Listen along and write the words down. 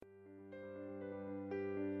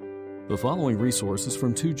The following resource is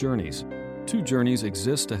from Two Journeys. Two Journeys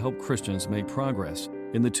exists to help Christians make progress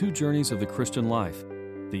in the two journeys of the Christian life,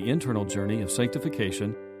 the internal journey of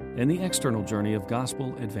sanctification and the external journey of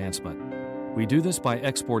gospel advancement. We do this by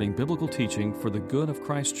exporting biblical teaching for the good of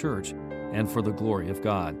Christ's church and for the glory of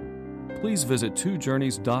God. Please visit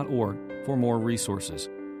twojourneys.org for more resources.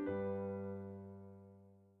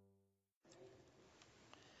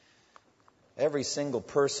 Every single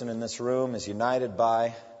person in this room is united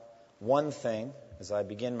by one thing. As I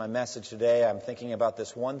begin my message today, I'm thinking about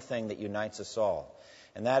this one thing that unites us all.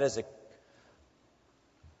 And that is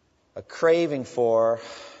a craving for,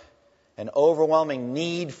 an overwhelming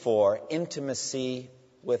need for intimacy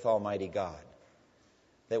with Almighty God.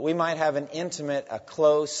 That we might have an intimate, a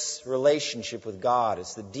close relationship with God.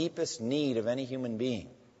 It's the deepest need of any human being.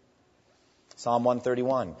 Psalm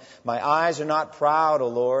 131. My eyes are not proud, O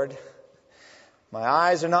Lord. My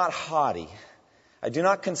eyes are not haughty. I do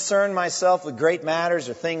not concern myself with great matters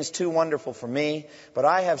or things too wonderful for me, but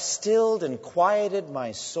I have stilled and quieted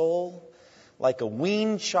my soul like a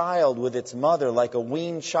weaned child with its mother. Like a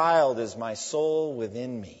weaned child is my soul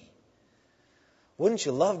within me. Wouldn't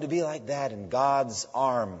you love to be like that in God's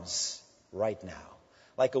arms right now?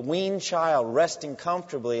 Like a weaned child resting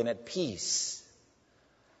comfortably and at peace.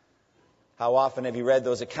 How often have you read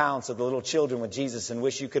those accounts of the little children with Jesus and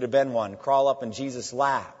wish you could have been one? Crawl up in Jesus'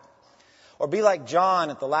 lap. Or be like John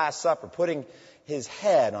at the Last Supper, putting his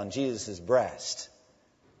head on Jesus' breast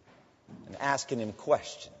and asking him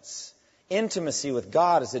questions. Intimacy with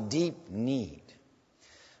God is a deep need.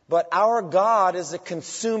 But our God is a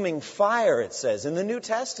consuming fire, it says, in the New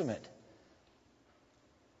Testament.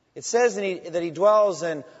 It says that He dwells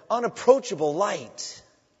in unapproachable light.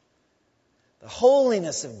 The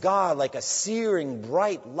holiness of God like a searing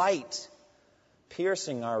bright light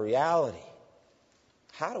piercing our reality.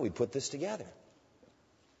 How do we put this together?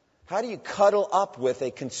 How do you cuddle up with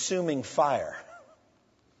a consuming fire?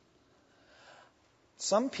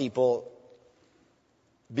 Some people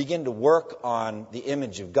begin to work on the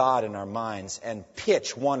image of God in our minds and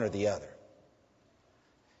pitch one or the other.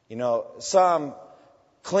 You know, some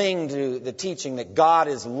cling to the teaching that God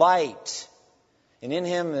is light, and in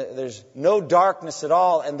Him there's no darkness at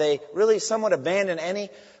all, and they really somewhat abandon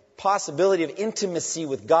any possibility of intimacy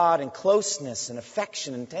with God and closeness and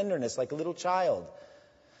affection and tenderness like a little child.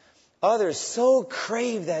 Others so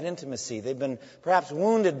crave that intimacy. They've been perhaps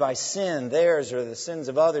wounded by sin, theirs or the sins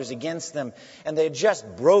of others against them, and they're just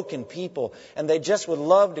broken people, and they just would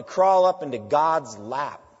love to crawl up into God's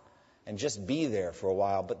lap and just be there for a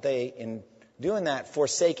while. But they, in doing that,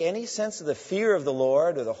 forsake any sense of the fear of the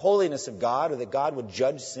Lord or the holiness of God or that God would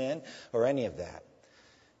judge sin or any of that.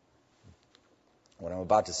 What I'm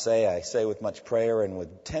about to say, I say with much prayer and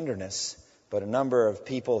with tenderness, but a number of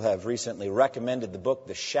people have recently recommended the book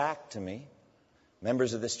The Shack to me.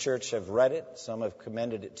 Members of this church have read it. Some have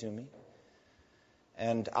commended it to me.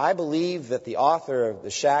 And I believe that the author of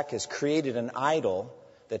The Shack has created an idol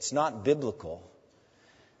that's not biblical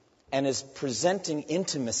and is presenting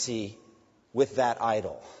intimacy with that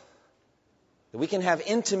idol. That we can have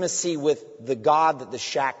intimacy with the God that The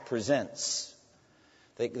Shack presents.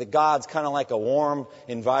 The God's kind of like a warm,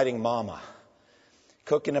 inviting mama,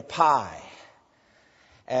 cooking a pie,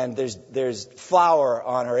 and there's flour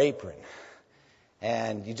on her apron,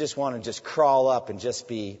 and you just want to just crawl up and just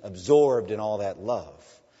be absorbed in all that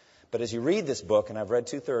love. But as you read this book, and I've read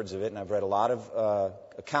 2/3 of it, and I've read a lot of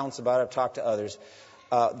accounts about it, I've talked to others,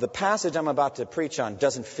 the passage I'm about to preach on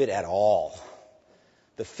doesn't fit at all.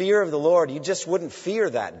 The fear of the Lord, you just wouldn't fear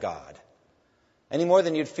that God any more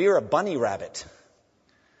than you'd fear a bunny rabbit.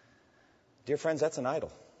 Dear friends, that's an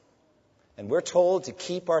idol. And we're told to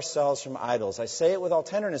keep ourselves from idols. I say it with all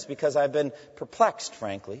tenderness because I've been perplexed,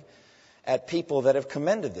 frankly, at people that have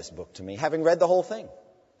commended this book to me, having read the whole thing.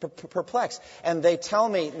 Perplexed. And they tell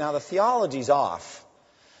me, now the theology's off,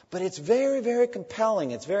 but it's very, very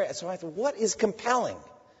compelling. So I thought, what is compelling?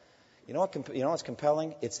 You know what's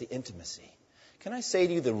compelling? It's the intimacy. Can I say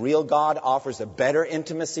to you, the real God offers a better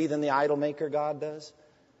intimacy than the idol maker God does?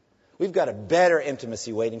 We've got a better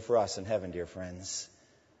intimacy waiting for us in heaven, dear friends.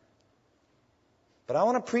 But I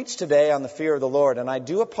want to preach today on the fear of the Lord, and I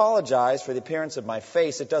do apologize for the appearance of my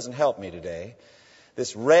face. It doesn't help me today.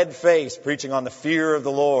 This red face preaching on the fear of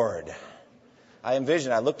the Lord. I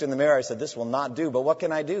looked in the mirror, I said, this will not do, but what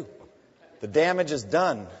can I do? The damage is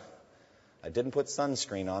done. I didn't put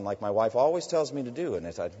sunscreen on like my wife always tells me to do, and I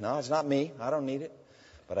said, no, it's not me. I don't need it.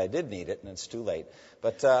 But I did need it, and it's too late.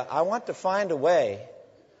 But I want to find a way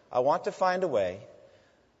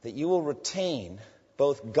that you will retain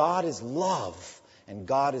both God is love And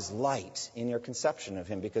God is light in your conception of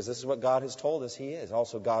him, because this is what God has told us he is.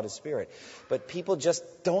 Also, God is spirit. But people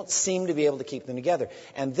just don't seem to be able to keep them together.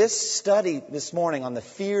 And this study this morning on the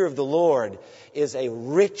fear of the Lord is a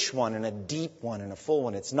rich one and a deep one and a full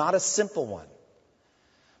one. It's not a simple one.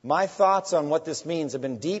 My thoughts on what this means have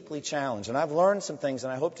been deeply challenged, and I've learned some things,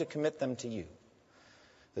 and I hope to commit them to you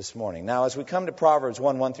this morning. Now, as we come to Proverbs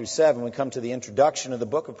 1 through 7, we come to the introduction of the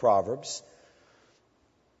book of Proverbs.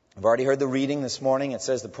 I've already heard the reading this morning. It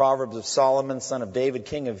says, the Proverbs of Solomon, son of David,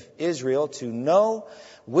 king of Israel, to know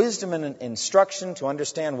wisdom and instruction, to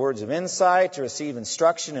understand words of insight, to receive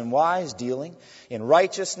instruction in wise dealing, in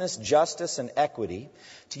righteousness, justice, and equity,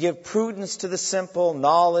 to give prudence to the simple,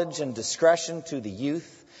 knowledge and discretion to the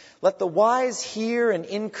youth. Let the wise hear and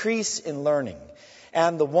increase in learning,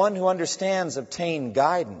 and the one who understands obtain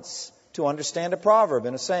guidance. To understand a proverb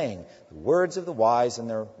and a saying, the words of the wise and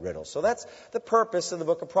their riddles. So that's the purpose of the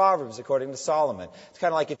book of Proverbs, according to Solomon. It's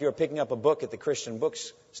kind of like if you were picking up a book at the Christian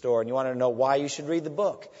bookstore and you wanted to know why you should read the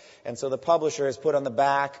book. And so the publisher has put on the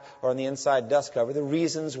back or on the inside dust cover the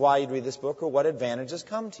reasons why you'd read this book or what advantages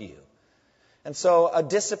come to you. And so a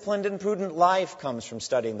disciplined and prudent life comes from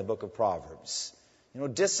studying the book of Proverbs.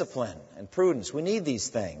 Discipline and prudence. We need these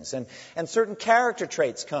things. And certain character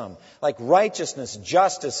traits come, like righteousness,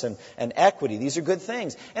 justice, and equity. These are good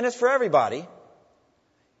things. And it's for everybody.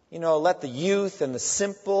 Let the youth and the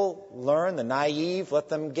simple learn, the naive, let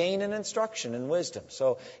them gain an instruction and wisdom.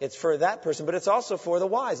 So it's for that person, but it's also for the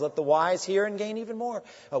wise. Let the wise hear and gain even more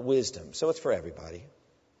wisdom. So it's for everybody.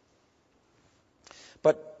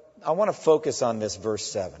 But I want to focus on this verse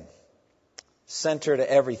 7. Center to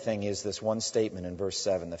everything is this one statement in verse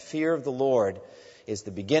 7. The fear of the Lord is the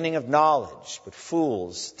beginning of knowledge, but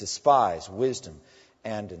fools despise wisdom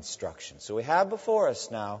and instruction. So we have before us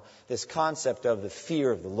now this concept of the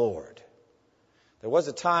fear of the Lord. There was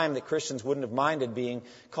a time that Christians wouldn't have minded being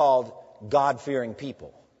called God-fearing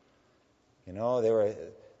people.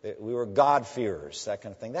 We were God-fearers, that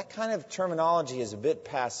kind of thing. That kind of terminology is a bit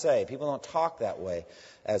passé. People don't talk that way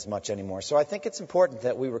as much anymore. So I think it's important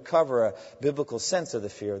that we recover a biblical sense of the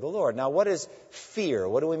fear of the Lord. Now, what is fear?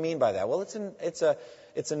 What do we mean by that? Well,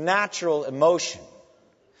 it's a natural emotion.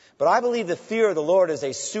 But I believe the fear of the Lord is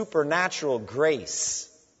a supernatural grace.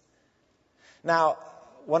 Now,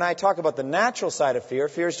 when I talk about the natural side of fear,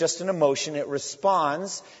 fear is just an emotion. It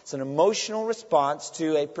responds. It's an emotional response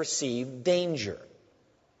to a perceived danger.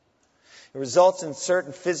 It results in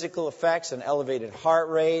certain physical effects, an elevated heart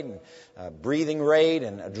rate, and breathing rate,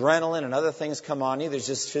 and adrenaline, and other things come on you. There's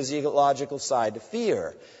just physiological side to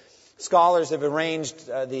fear. Scholars have arranged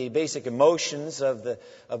the basic emotions of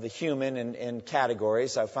the human in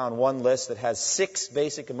categories. I found one list that has 6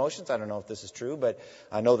 basic emotions. I don't know if this is true, but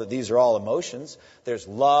I know that these are all emotions. There's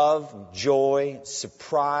love, joy,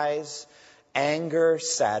 surprise, anger,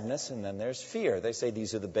 sadness, and then there's fear. They say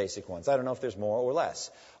these are the basic ones. I don't know if there's more or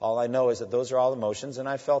less. All I know is that those are all emotions, and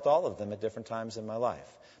I felt all of them at different times in my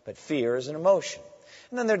life. But fear is an emotion.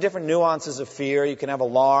 And then there are different nuances of fear. You can have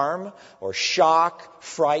alarm or shock,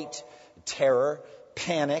 fright, terror,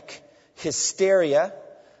 panic, hysteria,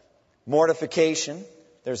 mortification.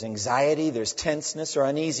 There's anxiety, there's tenseness or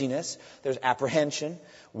uneasiness, there's apprehension,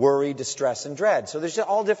 worry, distress, and dread. So there's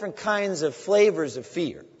all different kinds of flavors of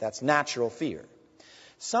fear. That's natural fear.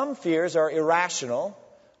 Some fears are irrational.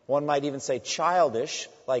 One might even say childish,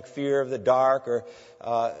 like fear of the dark or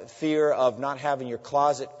fear of not having your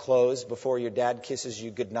closet closed before your dad kisses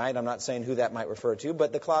you goodnight. I'm not saying who that might refer to,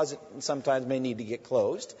 but the closet sometimes may need to get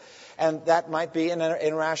closed. And that might be an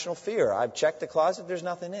irrational fear. I've checked the closet, there's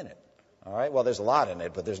nothing in it. All right, well, there's a lot in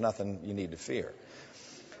it, but there's nothing you need to fear.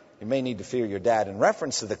 You may need to fear your dad in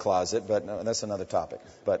reference to the closet, but no, that's another topic.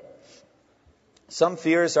 But some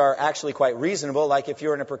fears are actually quite reasonable, like if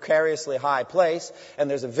you're in a precariously high place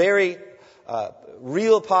and there's a very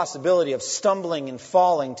real possibility of stumbling and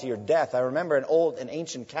falling to your death. I remember an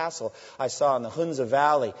ancient castle I saw in the Hunza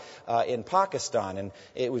Valley in Pakistan, and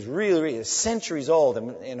it was really centuries old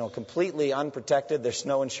and completely unprotected. There's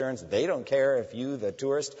no insurance. They don't care if you, the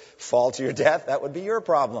tourist, fall to your death. That would be your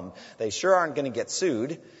problem. They sure aren't going to get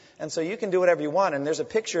sued. And so you can do whatever you want. And there's a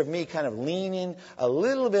picture of me kind of leaning a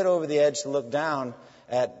little bit over the edge to look down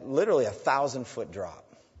at literally 1,000-foot drop.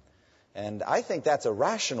 And I think that's a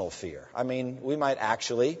rational fear. I mean, we might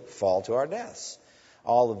actually fall to our deaths.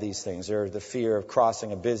 All of these things are the fear of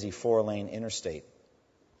crossing a busy 4-lane interstate.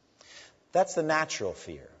 That's the natural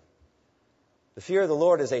fear. The fear of the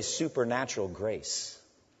Lord is a supernatural grace.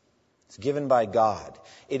 It's given by God.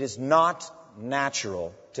 It is not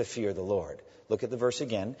natural to fear the Lord. Look at the verse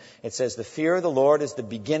again. It says, the fear of the Lord is the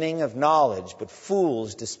beginning of knowledge, but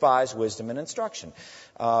fools despise wisdom and instruction.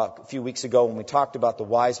 A few weeks ago when we talked about the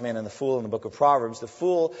wise man and the fool in the book of Proverbs, the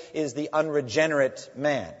fool is the unregenerate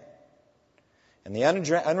man. And the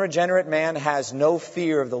unregenerate man has no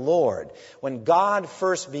fear of the Lord. When God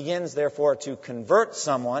first begins, therefore, to convert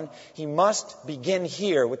someone, he must begin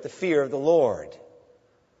here with the fear of the Lord.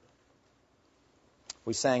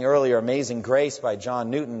 We sang earlier Amazing Grace by John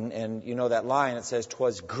Newton, and you know that line. It says,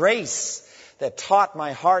 "'Twas grace that taught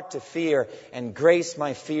my heart to fear, and grace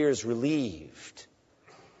my fears relieved."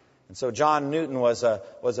 And so John Newton was a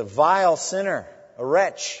vile sinner, a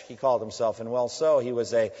wretch, he called himself, and well so. He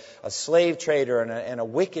was a slave trader and a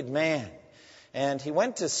wicked man. And he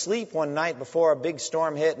went to sleep one night before a big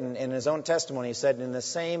storm hit, and in his own testimony he said, "In the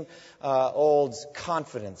same old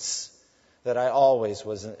confidence that I always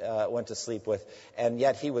went to sleep with." And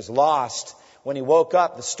yet he was lost. When he woke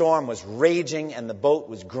up, the storm was raging and the boat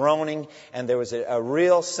was groaning, and there was a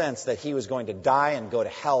real sense that he was going to die and go to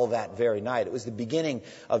hell that very night. It was the beginning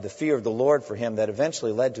of the fear of the Lord for him that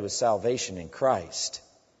eventually led to his salvation in Christ.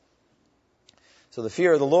 So the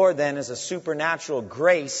fear of the Lord then is a supernatural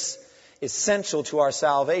grace essential to our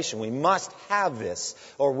salvation. We must have this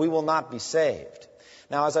or we will not be saved.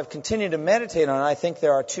 Now, as I've continued to meditate on it, I think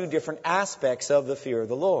there are two different aspects of the fear of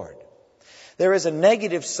the Lord. There is a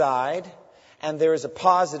negative side and there is a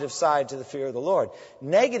positive side to the fear of the Lord.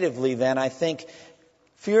 Negatively, then, I think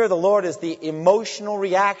fear of the Lord is the emotional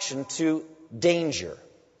reaction to danger.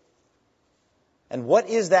 And what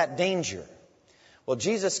is that danger? Well,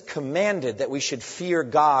 Jesus commanded that we should fear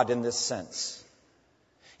God in this sense.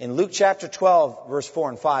 In Luke chapter 12, verse 4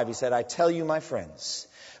 and 5, he said, "I tell you, my friends,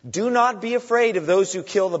 do not be afraid of those who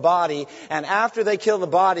kill the body, and after they kill the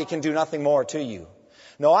body can do nothing more to you.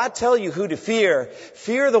 No, I tell you who to fear.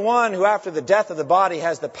 Fear the one who after the death of the body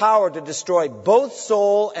has the power to destroy both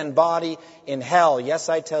soul and body in hell. Yes,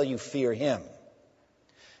 I tell you, fear him."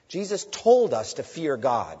 Jesus told us to fear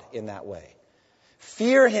God in that way.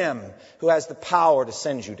 Fear him who has the power to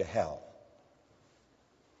send you to hell.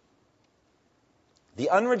 The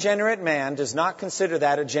unregenerate man does not consider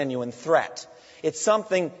that a genuine threat. It's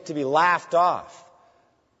something to be laughed off.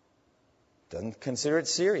 Doesn't consider it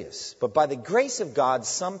serious. But by the grace of God,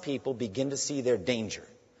 some people begin to see their danger.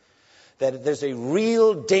 That there's a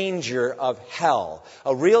real danger of hell.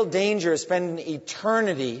 A real danger of spending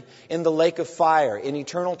eternity in the lake of fire, in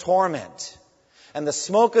eternal torment. And the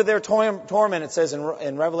smoke of their torment, it says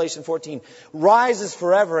in Revelation 14, rises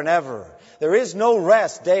forever and ever. There is no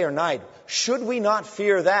rest day or night. Should we not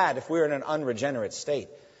fear that if we're in an unregenerate state?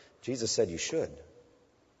 Jesus said you should.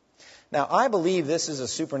 Now, I believe this is a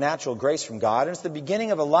supernatural grace from God, and it's the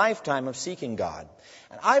beginning of a lifetime of seeking God.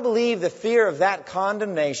 And I believe the fear of that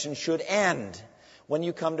condemnation should end when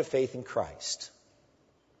you come to faith in Christ.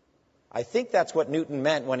 I think that's what Newton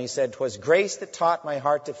meant when he said, "'Twas grace that taught my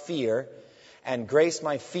heart to fear, and grace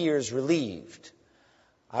my fears relieved."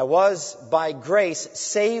 I was, by grace,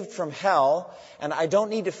 saved from hell, and I don't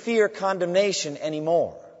need to fear condemnation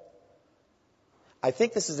anymore. I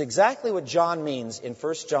think this is exactly what John means in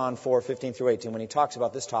 1 John 4:15 through 18 when he talks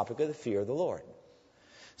about this topic of the fear of the Lord.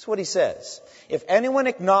 That's what he says. If anyone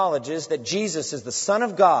acknowledges that Jesus is the Son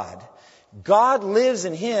of God, God lives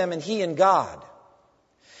in him and he in God.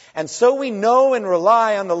 And so we know and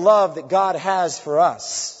rely on the love that God has for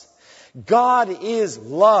us. God is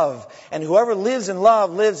love, and whoever lives in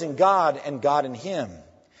love lives in God and God in him.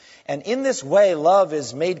 And in this way, love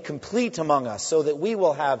is made complete among us so that we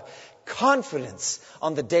will have confidence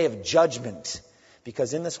on the day of judgment,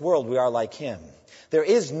 because in this world we are like him. There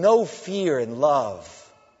is no fear in love.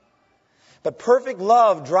 But perfect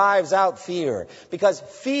love drives out fear, because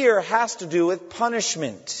fear has to do with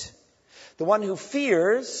punishment. The one who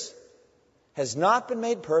fears has not been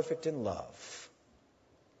made perfect in love.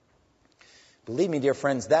 Believe me, dear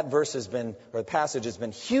friends, that passage has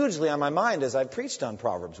been hugely on my mind as I've preached on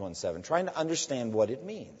Proverbs 1:7, trying to understand what it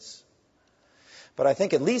means. But I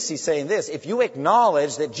think at least he's saying this: if you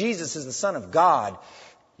acknowledge that Jesus is the Son of God,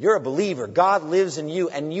 you're a believer. God lives in you,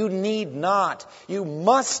 and you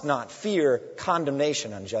must not fear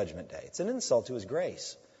condemnation on Judgment Day. It's an insult to his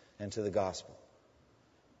grace and to the gospel.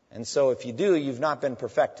 And so if you do, you've not been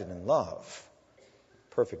perfected in love.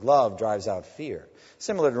 Perfect love drives out fear.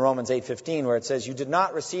 Similar to Romans 8:15, where it says, "You did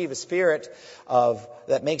not receive a spirit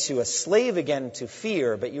that makes you a slave again to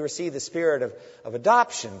fear, but you received the spirit of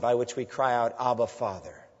adoption, by which we cry out, Abba,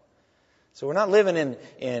 Father." So we're not living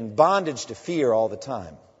in bondage to fear all the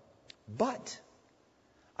time. But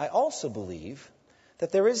I also believe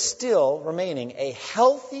that there is still remaining a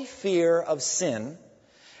healthy fear of sin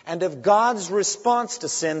and of God's response to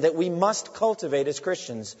sin that we must cultivate as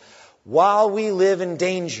Christians while we live in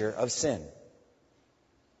danger of sin.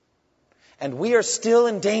 And we are still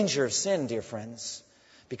in danger of sin, dear friends,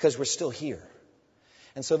 because we're still here.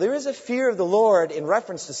 And so there is a fear of the Lord in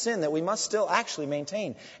reference to sin that we must still actually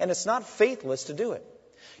maintain. And it's not faithless to do it.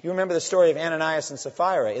 You remember the story of Ananias and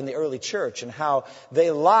Sapphira in the early church and how they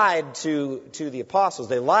lied to the apostles.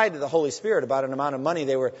 They lied to the Holy Spirit about an amount of money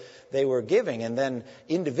they were giving. And then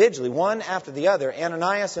individually, one after the other,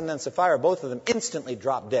 Ananias and then Sapphira, both of them instantly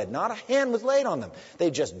dropped dead. Not a hand was laid on them. They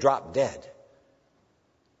just dropped dead.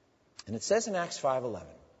 And it says in Acts 5:11,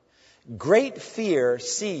 great fear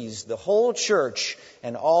seized the whole church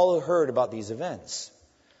and all who heard about these events.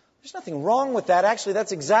 There's nothing wrong with that. Actually,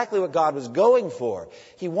 that's exactly what God was going for.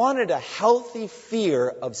 He wanted a healthy fear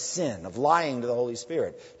of sin, of lying to the Holy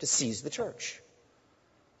Spirit, to seize the church.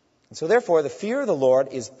 And so therefore, the fear of the Lord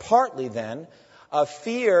is partly then a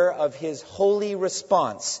fear of His holy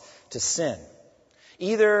response to sin.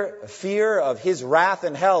 Either a fear of His wrath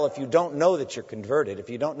in hell if you don't know that you're converted,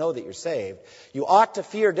 if you don't know that you're saved. You ought to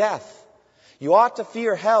fear death. You ought to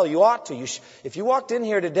fear hell. You ought to. If you walked in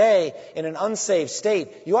here today in an unsaved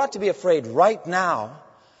state, you ought to be afraid right now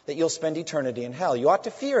that you'll spend eternity in hell. You ought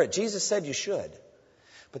to fear it. Jesus said you should.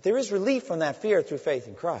 But there is relief from that fear through faith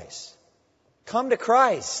in Christ. Come to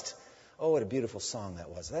Christ. Oh, what a beautiful song that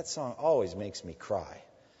was. That song always makes me cry.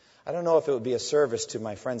 I don't know if it would be a service to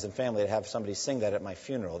my friends and family to have somebody sing that at my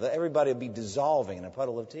funeral. That everybody would be dissolving in a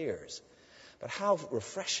puddle of tears. But how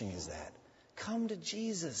refreshing is that? Come to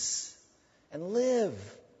Jesus and live.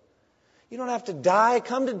 You don't have to die.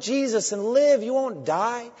 Come to Jesus and live. You won't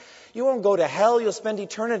die. You won't go to hell. You'll spend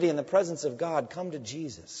eternity in the presence of God. Come to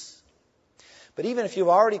Jesus. But even if you've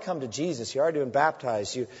already come to Jesus, you've already been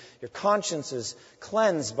baptized, your conscience is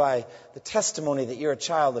cleansed by the testimony that you're a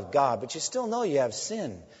child of God, but you still know you have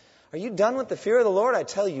sin. Are you done with the fear of the Lord? I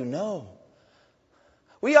tell you, no.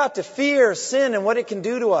 We ought to fear sin and what it can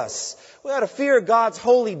do to us. We ought to fear God's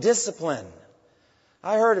holy discipline.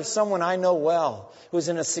 I heard of someone I know well who was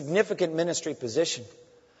in a significant ministry position.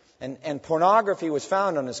 And pornography was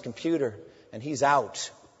found on his computer. And he's out.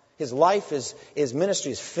 His life, his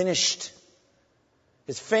ministry is finished.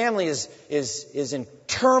 His family is in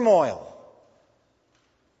turmoil.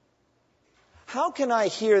 How can I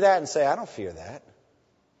hear that and say, I don't fear that?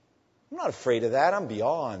 I'm not afraid of that. I'm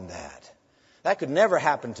beyond that. That could never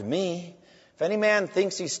happen to me. If any man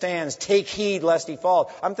thinks he stands, take heed lest he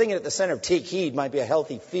fall. I'm thinking at the center of take heed might be a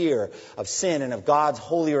healthy fear of sin and of God's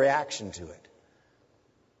holy reaction to it.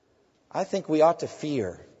 I think we ought to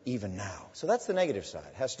fear even now. So that's the negative side.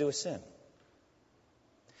 It has to do with sin.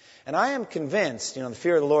 And I am convinced, the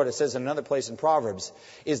fear of the Lord, it says in another place in Proverbs,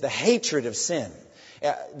 is the hatred of sin.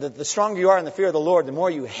 The stronger you are in the fear of the Lord, the more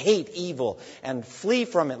you hate evil and flee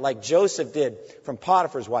from it like Joseph did from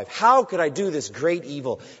Potiphar's wife. How could I do this great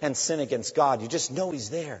evil and sin against God? You just know He's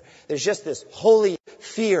there. There's just this holy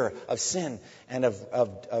fear of sin and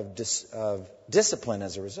of discipline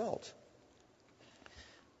as a result.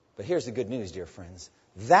 But here's the good news, dear friends.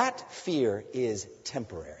 That fear is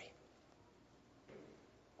temporary.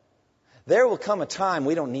 There will come a time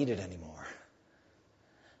we don't need it anymore.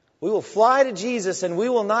 We will fly to Jesus and we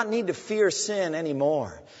will not need to fear sin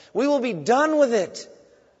anymore. We will be done with it.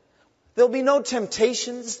 There'll be no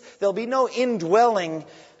temptations. There'll be no indwelling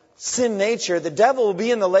sin nature. The devil will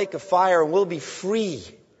be in the lake of fire and we'll be free.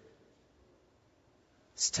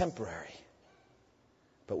 It's temporary.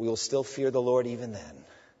 But we will still fear the Lord even then.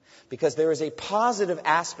 Because there is a positive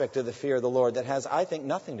aspect of the fear of the Lord that has, I think,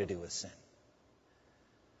 nothing to do with sin.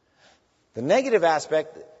 The negative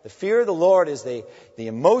aspect, the fear of the Lord, is the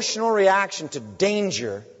emotional reaction to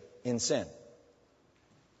danger in sin.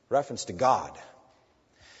 Reference to God.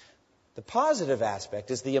 The positive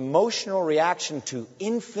aspect is the emotional reaction to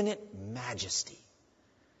infinite majesty.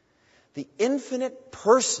 The infinite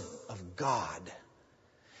person of God.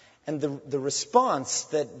 And the response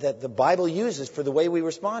that the Bible uses for the way we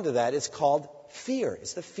respond to that is called fear.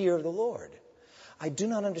 It's the fear of the Lord. I do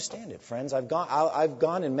not understand it, friends. I've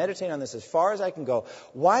gone and meditated on this as far as I can go.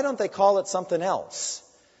 Why don't they call it something else?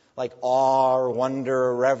 Like awe or wonder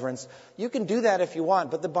or reverence. You can do that if you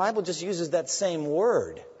want, but the Bible just uses that same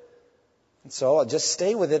word. And so I'll just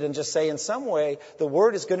stay with it and just say in some way the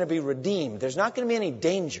word is going to be redeemed. There's not going to be any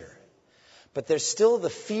danger. But there's still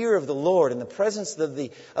the fear of the Lord in the presence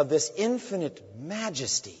of this infinite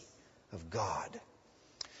majesty of God.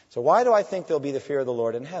 So why do I think there'll be the fear of the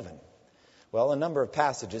Lord in heaven? Well, a number of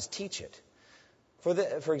passages teach it.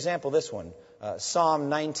 For example, this one, Psalm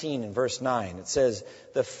 19 and verse 9. It says,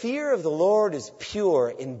 "The fear of the Lord is pure,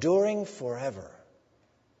 enduring forever."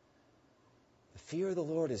 The fear of the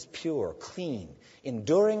Lord is pure, clean,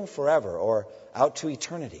 enduring forever, or out to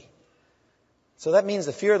eternity. So that means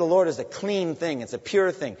the fear of the Lord is a clean thing. It's a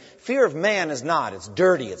pure thing. Fear of man is not. It's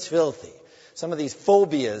dirty. It's filthy. Some of these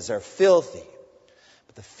phobias are filthy.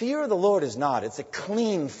 But the fear of the Lord is not. It's a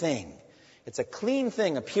clean thing. It's a clean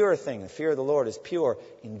thing, a pure thing. The fear of the Lord is pure,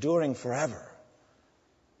 enduring forever.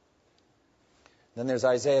 Then there's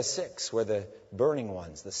Isaiah 6, where the burning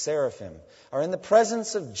ones, the seraphim, are in the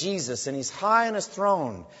presence of Jesus, and He's high on His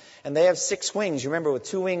throne. And they have 6 wings. You remember, with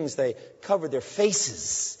 2 wings they covered their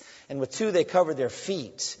faces, and with 2 they covered their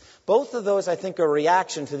feet. Both of those, I think, are a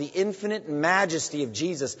reaction to the infinite majesty of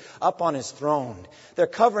Jesus up on His throne. They're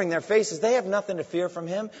covering their faces. They have nothing to fear from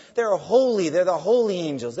Him. They're holy. They're the holy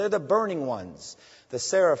angels. They're the burning ones, the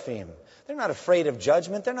seraphim. They're not afraid of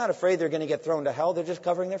judgment. They're not afraid they're going to get thrown to hell. They're just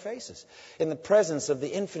covering their faces in the presence of the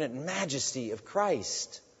infinite majesty of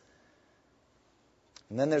Christ.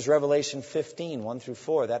 And then there's Revelation 15, 1 through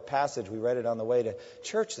 4. That passage, we read it on the way to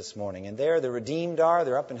church this morning. And there the redeemed are.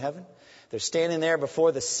 They're up in heaven. They're standing there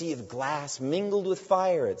before the sea of glass, mingled with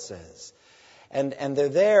fire, it says. And they're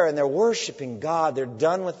there and they're worshiping God. They're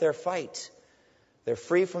done with their fight. They're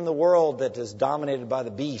free from the world that is dominated by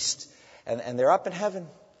the beast. And they're up in heaven,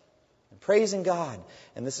 praising God.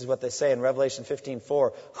 And this is what they say in Revelation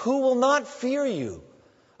 15:4. Who will not fear you,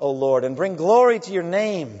 O Lord, and bring glory to your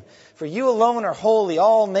name? For you alone are holy.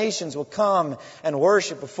 All nations will come and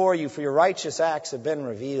worship before you, for your righteous acts have been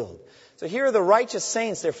revealed. So here are the righteous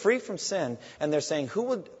saints. They're free from sin. And they're saying,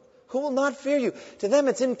 who will not fear you? To them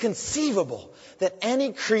it's inconceivable that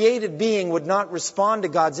any created being would not respond to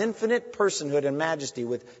God's infinite personhood and majesty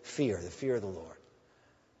with fear, the fear of the Lord.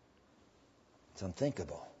 It's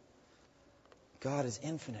unthinkable. God is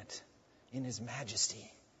infinite in His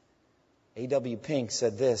majesty. A.W. Pink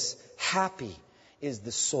said this: happy is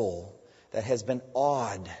the soul that has been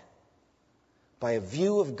awed by a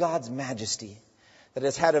view of God's majesty, that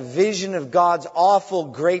has had a vision of God's awful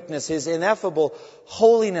greatness, His ineffable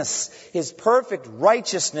holiness, His perfect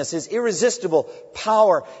righteousness, His irresistible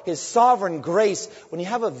power, His sovereign grace. When you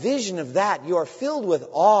have a vision of that, you are filled with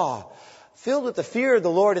awe, filled with the fear of the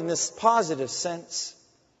Lord in this positive sense.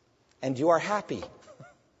 And you are happy.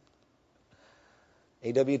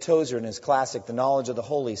 A.W. Tozer, in his classic, The Knowledge of the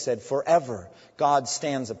Holy, said, forever God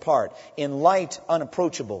stands apart, in light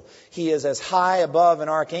unapproachable. He is as high above an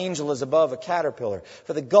archangel as above a caterpillar.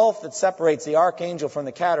 For the gulf that separates the archangel from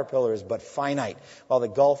the caterpillar is but finite, while the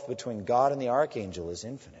gulf between God and the archangel is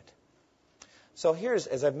infinite. So here's,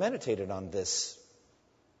 as I've meditated on this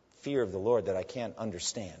fear of the Lord that I can't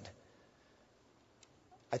understand,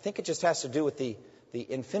 I think it just has to do with the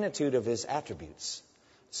infinitude of His attributes.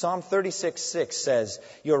 Psalm 36:6 says,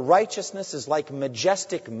 your righteousness is like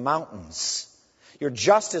majestic mountains. Your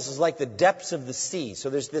justice is like the depths of the sea. So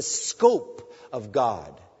there's this scope of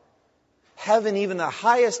God. Heaven, even the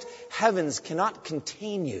highest heavens, cannot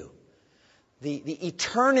contain you. The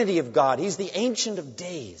eternity of God. He's the Ancient of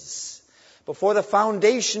Days. Before the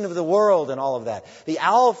foundation of the world and all of that. The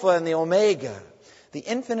Alpha and the Omega. The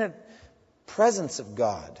infinite presence of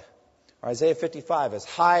God. Isaiah 55, as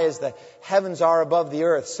high as the heavens are above the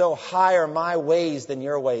earth, so high are my ways than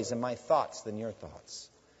your ways, and my thoughts than your thoughts.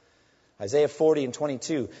 Isaiah 40 and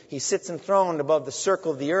 22, He sits enthroned above the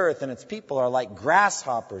circle of the earth, and its people are like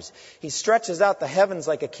grasshoppers. He stretches out the heavens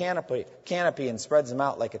like a canopy and spreads them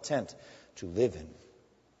out like a tent to live in.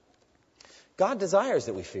 God desires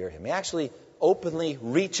that we fear Him. He actually openly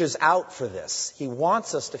reaches out for this. He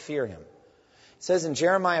wants us to fear Him. It says in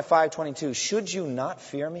Jeremiah 5:22, should you not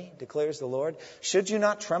fear me, declares the Lord? Should you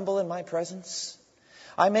not tremble in my presence?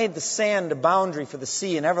 I made the sand a boundary for the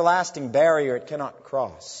sea, an everlasting barrier it cannot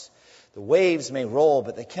cross. The waves may roll,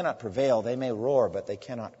 but they cannot prevail. They may roar, but they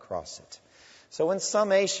cannot cross it. So in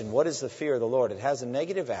summation, what is the fear of the Lord? It has a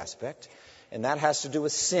negative aspect, and that has to do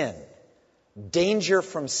with sin. Danger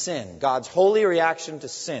from sin. God's holy reaction to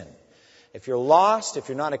sin. If you're lost, if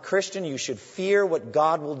you're not a Christian, you should fear what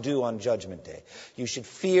God will do on Judgment Day. You should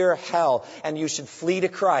fear hell, and you should flee to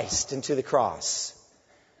Christ and to the cross.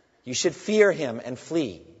 You should fear Him and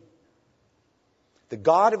flee. The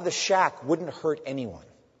God of the shack wouldn't hurt anyone.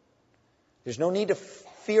 There's no need to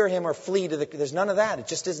fear Him or flee to there's none of that. It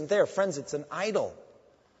just isn't there. Friends, it's an idol.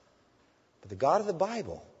 But the God of the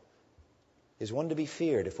Bible is one to be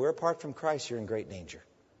feared. If we're apart from Christ, you're in great danger.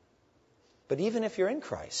 But even if you're in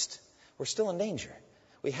Christ, we're still in danger.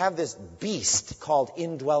 We have this beast called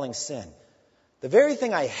indwelling sin. The very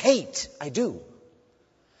thing I hate, I do.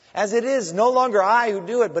 As it is, no longer I who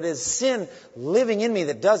do it, but it is sin living in me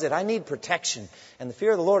that does it. I need protection. And the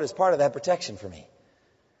fear of the Lord is part of that protection for me.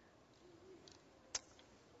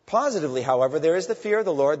 Positively, however, there is the fear of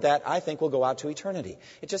the Lord that I think will go out to eternity.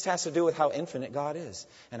 It just has to do with how infinite God is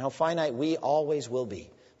and how finite we always will be.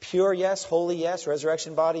 Pure, yes. Holy, yes.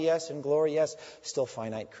 Resurrection body, yes. And glory, yes. Still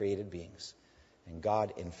finite created beings. And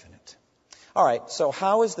God infinite. All right, so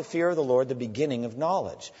how is the fear of the Lord the beginning of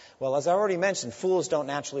knowledge? Well, as I already mentioned, fools don't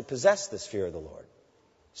naturally possess this fear of the Lord.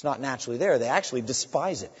 It's not naturally there. They actually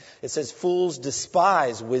despise it. It says fools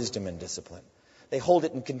despise wisdom and discipline. They hold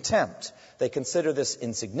it in contempt. They consider this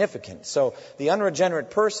insignificant. So the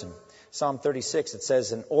unregenerate person, Psalm 36, it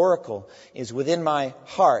says, an oracle is within my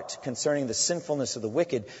heart concerning the sinfulness of the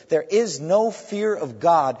wicked. There is no fear of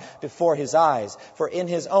God before his eyes. For in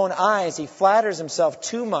his own eyes he flatters himself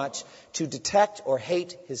too much to detect or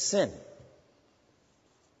hate his sin.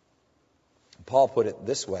 Paul put it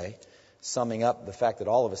this way, summing up the fact that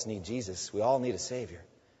all of us need Jesus. We all need a Savior.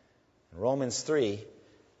 In Romans 3,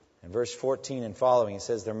 in verse 14 and following, it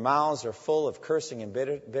says, their mouths are full of cursing and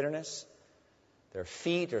bitterness. Their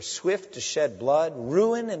feet are swift to shed blood.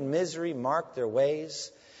 Ruin and misery mark their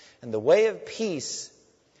ways. And the way of peace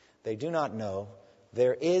they do not know.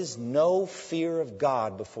 There is no fear of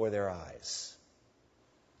God before their eyes.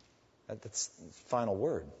 That's the final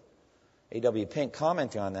word. A.W. Pink,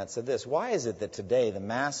 commenting on that, said this: why is it that today the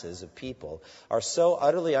masses of people are so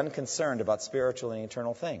utterly unconcerned about spiritual and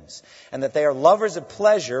eternal things, and that they are lovers of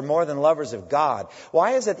pleasure more than lovers of God?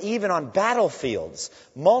 Why is it even on battlefields,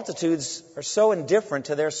 multitudes are so indifferent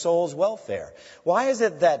to their soul's welfare? Why is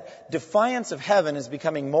it that defiance of heaven is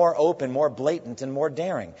becoming more open, more blatant, and more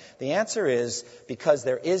daring? The answer is because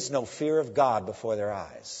there is no fear of God before their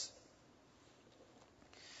eyes.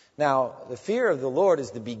 Now, the fear of the Lord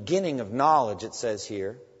is the beginning of knowledge, it says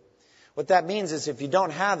here. What that means is if you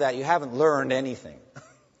don't have that, you haven't learned anything.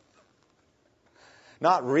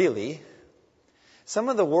 Not really. Some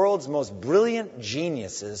of the world's most brilliant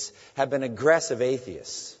geniuses have been aggressive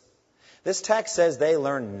atheists. This text says they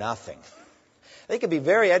learn nothing. They could be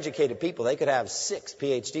very educated people. They could have 6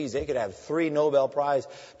 PhDs. They could have 3 Nobel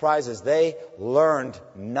prizes. They learned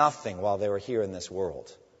nothing while they were here in this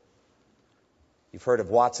world. You've heard of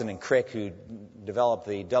Watson and Crick, who developed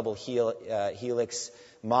the double helix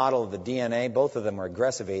model of the DNA. Both of them were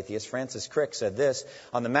aggressive atheists. Francis Crick said this: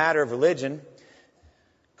 on the matter of religion,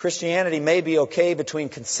 Christianity may be okay between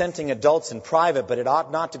consenting adults in private, but it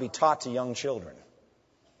ought not to be taught to young children.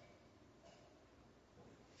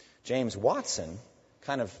 James Watson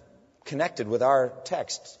kind of connected with our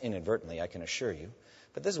text inadvertently, I can assure you.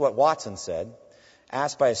 But this is what Watson said.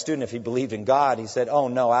 Asked by a student if he believed in God, he said, oh,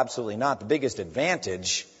 no, absolutely not. The biggest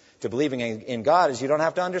advantage to believing in God is you don't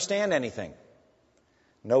have to understand anything.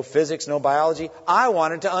 No physics, no biology. I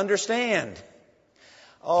wanted to understand.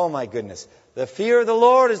 Oh, my goodness. The fear of the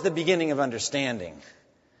Lord is the beginning of understanding.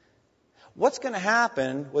 What's going to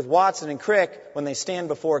happen with Watson and Crick when they stand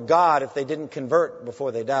before God if they didn't convert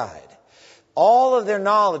before they died? All of their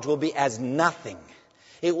knowledge will be as nothing.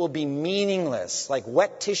 It will be meaningless. Like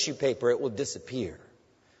wet tissue paper, it will disappear.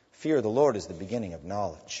 Fear of the Lord is the beginning of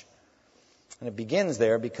knowledge. And it begins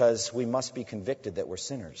there because we must be convicted that we're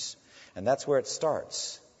sinners. And that's where it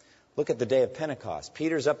starts. Look at the day of Pentecost.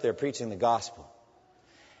 Peter's up there preaching the gospel.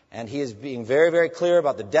 And he is being very, very clear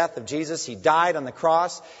about the death of Jesus. He died on the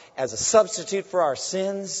cross as a substitute for our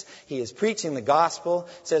sins. He is preaching the gospel.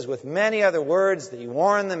 It says, with many other words, that he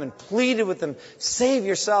warned them and pleaded with them, save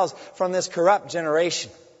yourselves from this corrupt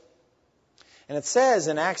generation. And it says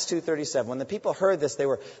in Acts 2:37, when the people heard this, they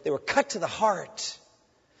were cut to the heart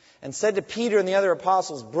and said to Peter and the other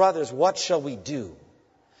apostles, brothers, what shall we do?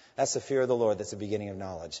 That's the fear of the Lord. That's the beginning of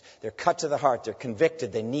knowledge. They're cut to the heart. They're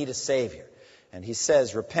convicted. They need a Savior. And he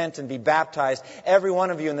says, repent and be baptized, every one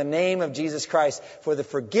of you, in the name of Jesus Christ, for the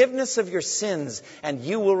forgiveness of your sins, and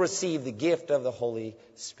you will receive the gift of the Holy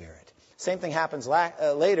Spirit. Same thing happens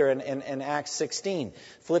later in Acts 16.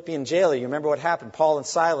 Philippian jailer, you remember what happened? Paul and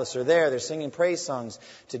Silas are there. They're singing praise songs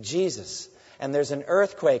to Jesus. And there's an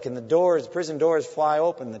earthquake, and the prison doors fly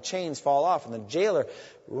open, the chains fall off, and the jailer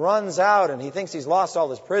runs out, and he thinks he's lost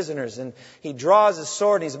all his prisoners, and he draws his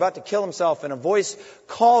sword, and he's about to kill himself, and a voice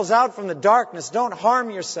calls out from the darkness, don't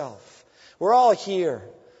harm yourself. We're all here.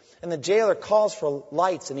 And the jailer calls for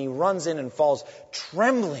lights, and he runs in and falls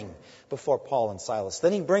trembling before Paul and Silas.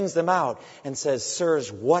 Then he brings them out and says,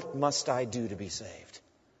 sirs, what must I do to be saved?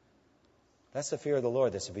 That's the fear of the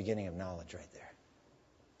Lord. That's the beginning of knowledge right there.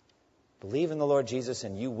 Believe in the Lord Jesus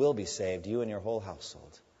and you will be saved, you and your whole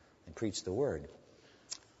household. And preach the word.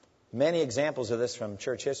 Many examples of this from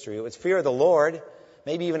church history. It was fear of the Lord,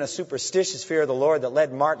 maybe even a superstitious fear of the Lord, that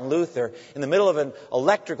led Martin Luther in the middle of an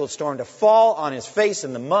electrical storm to fall on his face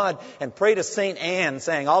in the mud and pray to St. Anne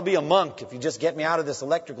saying, I'll be a monk if you just get me out of this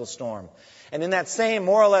electrical storm. And in that same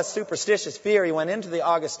more or less superstitious fear, he went into the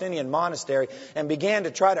Augustinian monastery and began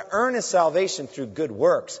to try to earn his salvation through good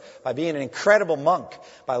works, by being an incredible monk,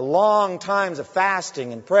 by long times of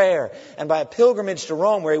fasting and prayer, and by a pilgrimage to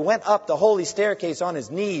Rome where he went up the holy staircase on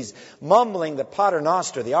his knees, mumbling the Pater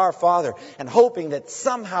Noster, the Our Father, and hoping that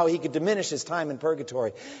somehow he could diminish his time in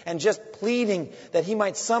purgatory, and just pleading that he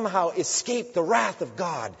might somehow escape the wrath of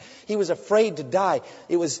God. He was afraid to die.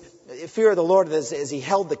 It was fear of the Lord as he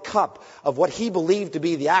held the cup of what he believed to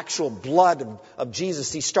be the actual blood of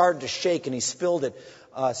Jesus. He started to shake and he spilled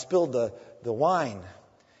the wine.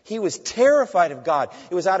 He was terrified of God.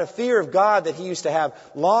 It was out of fear of God that he used to have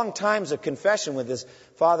long times of confession with his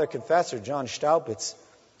father confessor, John Staupitz.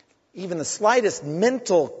 Even the slightest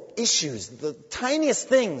mental issues, the tiniest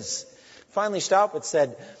things. Finally, Staupitz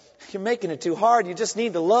said, "You're making it too hard. You just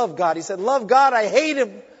need to love God." He said, "Love God, I hate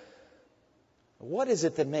Him." What is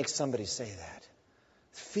it that makes somebody say that?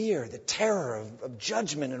 Fear, the terror of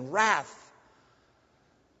judgment and wrath.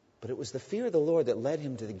 But it was the fear of the Lord that led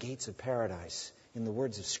him to the gates of paradise, in the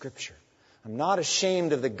words of Scripture. I'm not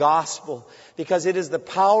ashamed of the gospel, because it is the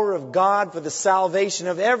power of God for the salvation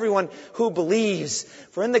of everyone who believes.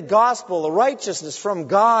 For in the gospel, a righteousness from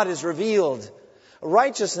God is revealed. A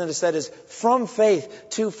righteousness that is from faith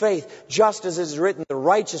to faith, just as it is written, the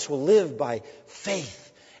righteous will live by faith.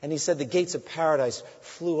 And he said, the gates of paradise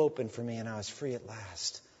flew open for me and I was free at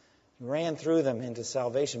last. He ran through them into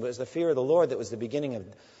salvation. But it was the fear of the Lord that was the beginning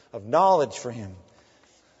of knowledge for him.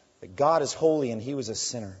 That God is holy and he was a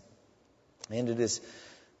sinner. And it is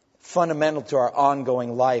fundamental to our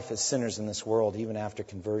ongoing life as sinners in this world, even after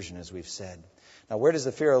conversion, as we've said. Now, where does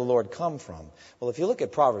the fear of the Lord come from? Well, if you look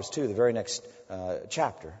at Proverbs 2, the very next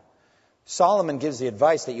chapter, Solomon gives the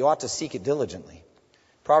advice that you ought to seek it diligently.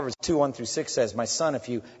 Proverbs 2, 1 through 6 says, "My son, if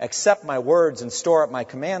you accept my words and store up my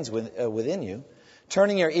commands within you,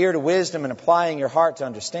 turning your ear to wisdom and applying your heart to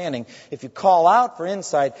understanding, if you call out for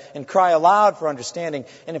insight and cry aloud for understanding,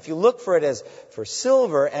 and if you look for it as for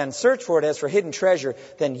silver and search for it as for hidden treasure,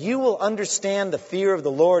 then you will understand the fear of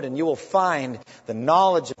the Lord and you will find the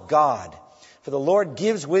knowledge of God. For the Lord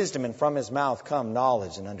gives wisdom and from His mouth come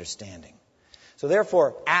knowledge and understanding." So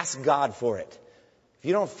therefore, ask God for it. If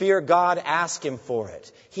you don't fear God, ask Him for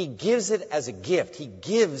it. He gives it as a gift. He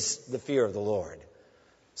gives the fear of the Lord.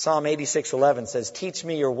 Psalm 86:11 says, "Teach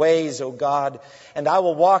me your ways, O God, and I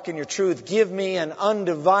will walk in your truth. Give me an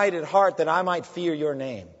undivided heart that I might fear your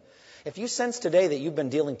name." If you sense today that you've been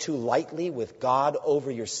dealing too lightly with God over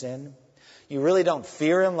your sin, you really don't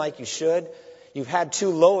fear Him like you should, you've had too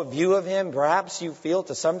low a view of Him, perhaps you feel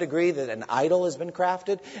to some degree that an idol has been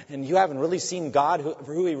crafted, and you haven't really seen God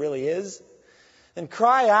for who He really is, then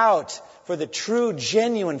cry out for the true,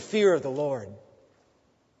 genuine fear of the Lord.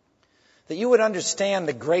 That you would understand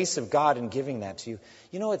the grace of God in giving that to you.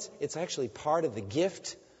 You know, it's actually part of the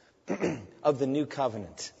gift of the new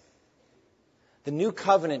covenant. The new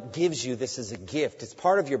covenant gives you this as a gift. It's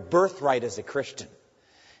part of your birthright as a Christian.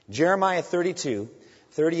 Jeremiah 32,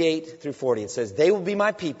 38 through 40, it says, "They will be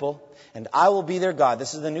my people, and I will be their God."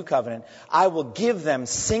 This is the new covenant. "I will give them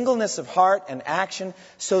singleness of heart and action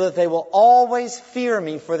so that they will always fear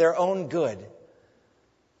me for their own good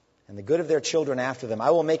and the good of their children after them.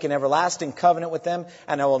 I will make an everlasting covenant with them,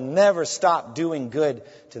 and I will never stop doing good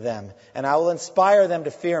to them. And I will inspire them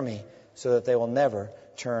to fear me so that they will never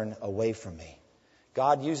turn away from me."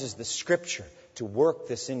 God uses the Scripture to work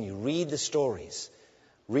this in you. Read the stories.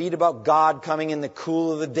 Read about God coming in the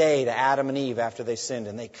cool of the day to Adam and Eve after they sinned,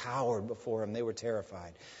 and they cowered before Him. They were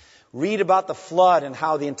terrified. Read about the flood and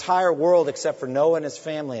how the entire world, except for Noah and his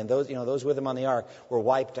family and those with him on the ark, were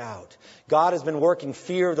wiped out. God has been working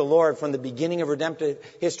fear of the Lord from the beginning of redemptive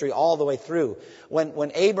history all the way through.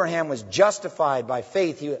 When Abraham was justified by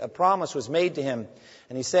faith, a promise was made to him.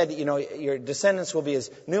 And He said, your descendants will be as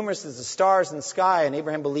numerous as the stars in the sky. And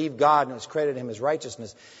Abraham believed God, and it was credited him as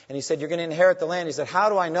righteousness. And He said, "You're going to inherit the land." He said, "How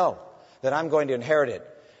do I know that I'm going to inherit it?"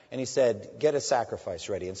 And He said, "Get a sacrifice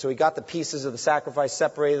ready." And so he got the pieces of the sacrifice,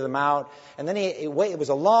 separated them out. And then it was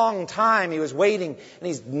a long time he was waiting. And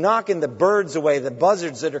he's knocking the birds away, the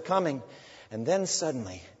buzzards that are coming. And then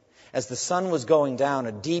suddenly, as the sun was going down,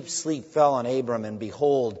 a deep sleep fell on Abram. And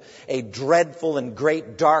behold, a dreadful and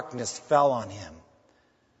great darkness fell on him.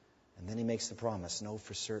 And then He makes the promise, "Know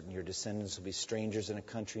for certain your descendants will be strangers in a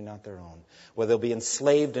country not their own, where they'll be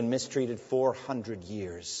enslaved and mistreated 400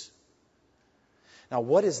 years. Now,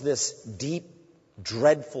 what is this deep,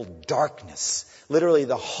 dreadful darkness? Literally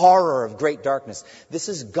the horror of great darkness. This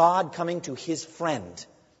is God coming to His friend,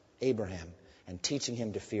 Abraham, and teaching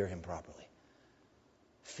him to fear Him properly.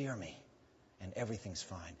 Fear me, and everything's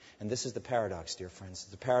fine. And this is the paradox, dear friends.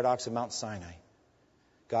 It's the paradox of Mount Sinai.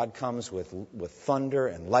 God comes with thunder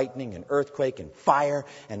and lightning and earthquake and fire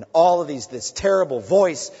and all of this terrible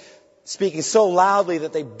voice speaking so loudly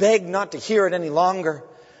that they begged not to hear it any longer.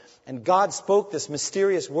 And God spoke this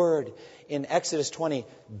mysterious word in Exodus 20.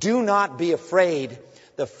 Do not be afraid.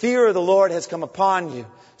 The fear of the Lord has come upon you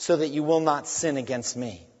so that you will not sin against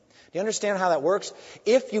me. Do you understand how that works?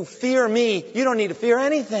 If you fear me, you don't need to fear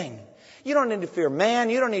anything. You don't need to fear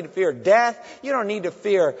man. You don't need to fear death. You don't need to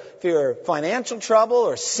fear financial trouble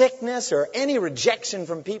or sickness or any rejection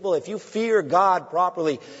from people. If you fear God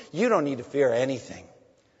properly, you don't need to fear anything.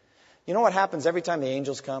 You know what happens every time the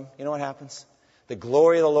angels come? You know what happens? The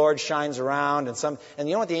glory of the Lord shines around, and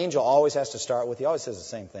you know what the angel always has to start with? He always says the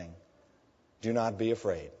same thing. Do not be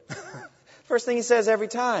afraid. First thing he says every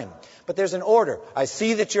time. But there's an order. I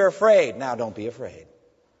see that you're afraid. Now don't be afraid.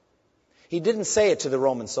 He didn't say it to the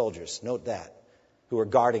Roman soldiers. Note that. Who were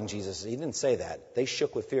guarding Jesus. He didn't say that. They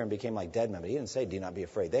shook with fear and became like dead men. But he didn't say, do not be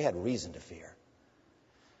afraid. They had reason to fear.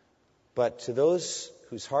 But to those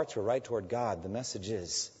whose hearts were right toward God, the message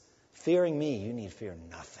is, fearing me, you need fear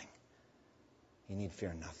nothing. You need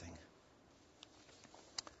fear nothing.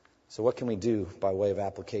 So what can we do by way of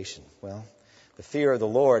application? Well, the fear of the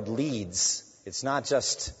Lord leads. It's not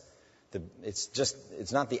the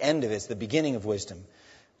end of it. It's the beginning of wisdom.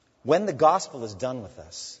 When the gospel is done with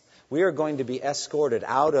us, we are going to be escorted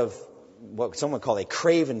out of what some would call a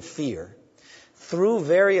craven fear through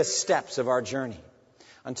various steps of our journey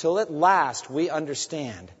until at last we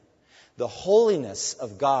understand the holiness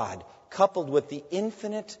of God coupled with the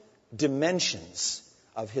infinite dimensions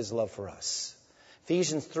of His love for us.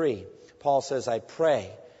 Ephesians 3, Paul says, I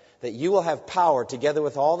pray that you will have power together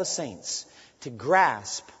with all the saints to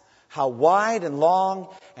grasp how wide and long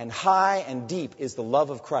and high and deep is the love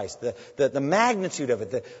of Christ. The magnitude of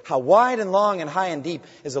it, how wide and long and high and deep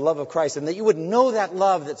is the love of Christ. And that you would know that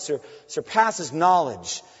love that surpasses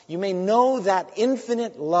knowledge. You may know that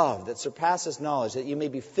infinite love that surpasses knowledge. That you may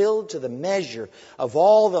be filled to the measure of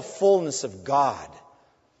all the fullness of God.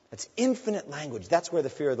 That's infinite language. That's where the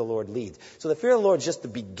fear of the Lord leads. So the fear of the Lord is just the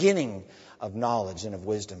beginning of knowledge and of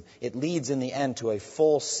wisdom. It leads in the end to a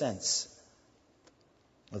full sense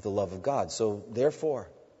of the love of God. So therefore,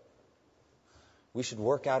 we should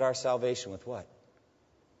work out our salvation with what?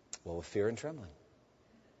 Well, with fear and trembling.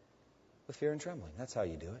 With fear and trembling. That's how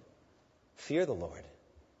you do it. Fear the Lord.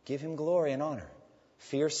 Give Him glory and honor.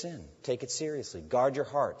 Fear sin. Take it seriously. Guard your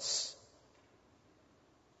hearts.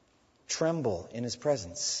 Tremble in His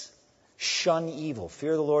presence. Shun evil.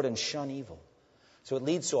 Fear the Lord and shun evil. So it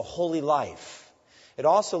leads to a holy life. It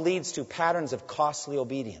also leads to patterns of costly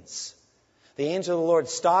obedience. The angel of the Lord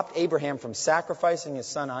stopped Abraham from sacrificing his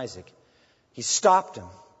son Isaac. He stopped him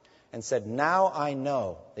and said, now I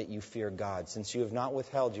know that you fear God, since you have not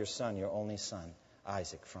withheld your son, your only son,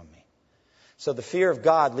 Isaac, from me. So the fear of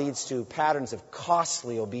God leads to patterns of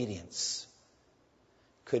costly obedience.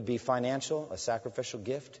 Could be financial, a sacrificial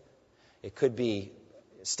gift. It could be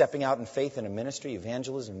stepping out in faith in a ministry,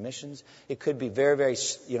 evangelism, missions. It could be very, very,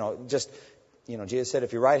 Jesus said,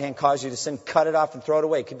 if your right hand causes you to sin, cut it off and throw it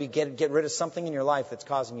away. It could be get rid of something in your life that's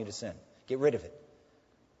causing you to sin. Get rid of it.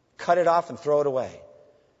 Cut it off and throw it away.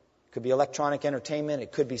 It could be electronic entertainment.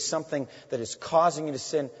 It could be something that is causing you to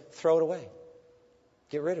sin. Throw it away.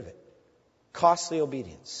 Get rid of it. Costly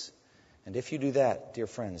obedience. And if you do that, dear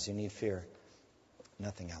friends, you need fear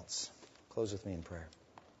nothing else. Close with me in prayer.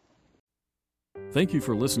 Thank you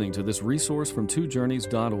for listening to this resource from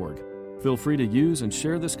twojourneys.org. Feel free to use and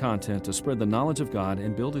share this content to spread the knowledge of God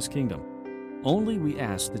and build His kingdom. Only we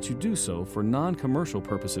ask that you do so for non-commercial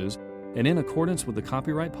purposes and in accordance with the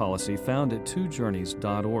copyright policy found at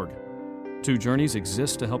twojourneys.org. Two Journeys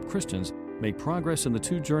exists to help Christians make progress in the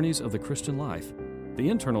two journeys of the Christian life, the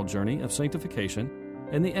internal journey of sanctification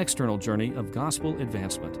and the external journey of gospel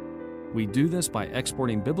advancement. We do this by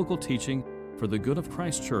exporting biblical teaching for the good of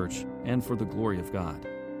Christ's church and for the glory of God.